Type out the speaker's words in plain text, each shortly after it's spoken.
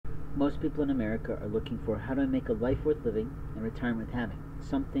Most people in America are looking for how to make a life worth living and retirement worth having.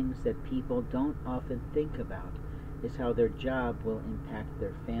 Some things that people don't often think about is how their job will impact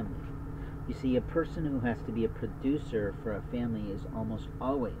their family. You see, a person who has to be a producer for a family is almost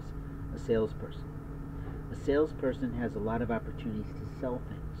always a salesperson. A salesperson has a lot of opportunities to sell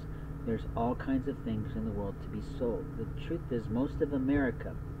things. There's all kinds of things in the world to be sold. The truth is, most of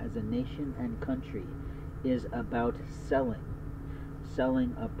America as a nation and country is about selling.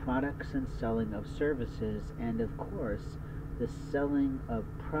 Selling of products and selling of services, and of course the selling of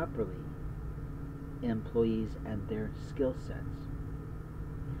properly employees and their skill sets.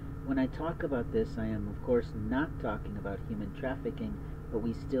 When I talk about this, I am of course not talking about human trafficking, but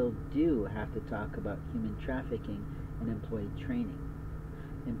we still do have to talk about human trafficking and employee training.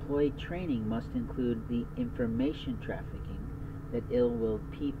 Employee training must include the information trafficking that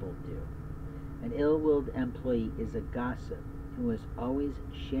ill-willed people do. An ill-willed employee is a gossip who is always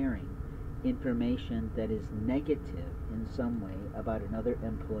sharing information that is negative in some way about another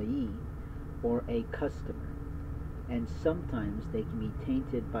employee or a customer. And sometimes they can be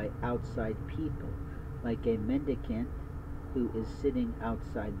tainted by outside people, like a mendicant who is sitting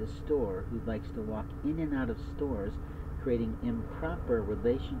outside the store, who likes to walk in and out of stores, creating improper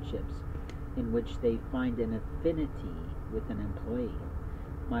relationships in which they find an affinity with an employee.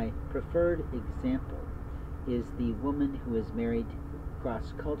 My preferred example is the woman who is married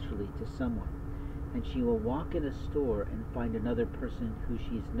cross-culturally to someone, and she will walk in a store and find another person who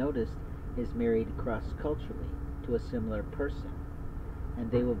she's noticed is married cross-culturally to a similar person, and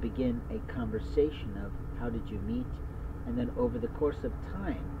they will begin a conversation of how did you meet, and then over the course of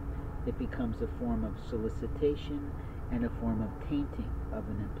time it becomes a form of solicitation and a form of tainting of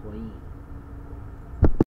an employee.